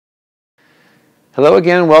Hello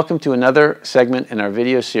again, welcome to another segment in our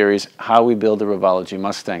video series, How We Build a Revology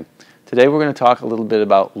Mustang. Today we're going to talk a little bit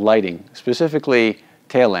about lighting, specifically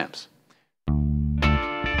tail lamps.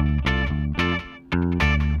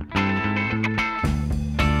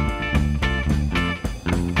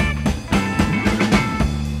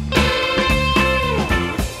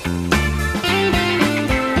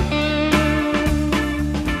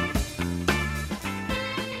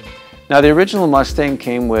 Now the original Mustang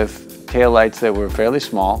came with tail lights that were fairly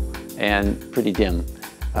small and pretty dim.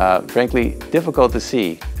 Frankly, difficult to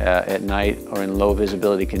see at night or in low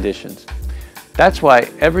visibility conditions. That's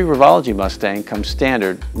why every Revology Mustang comes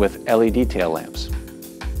standard with LED tail lamps.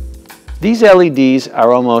 These LEDs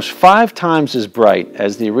are almost 5 times as bright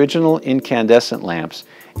as the original incandescent lamps,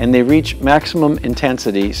 and they reach maximum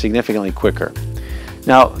intensity significantly quicker.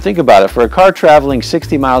 Now think about it, for a car traveling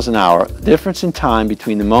 60 miles an hour, the difference in time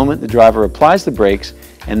between the moment the driver applies the brakes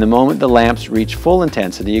and the moment the lamps reach full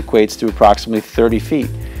intensity equates to approximately 30 feet.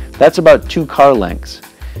 That's about 2 car lengths.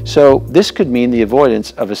 So this could mean the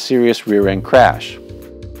avoidance of a serious rear-end crash.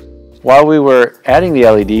 While we were adding the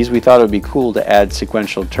LEDs, we thought it would be cool to add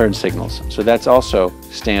sequential turn signals. So that's also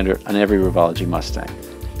standard on every Revology Mustang.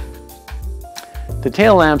 The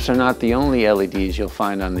tail lamps are not the only LEDs you'll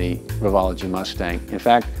find on the Revology Mustang. In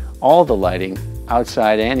fact, all the lighting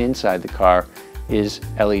outside and inside the car is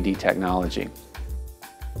LED technology.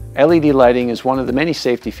 LED lighting is one of the many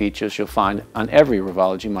safety features you'll find on every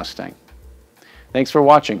Revology Mustang. Thanks for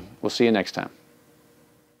watching. We'll see you next time.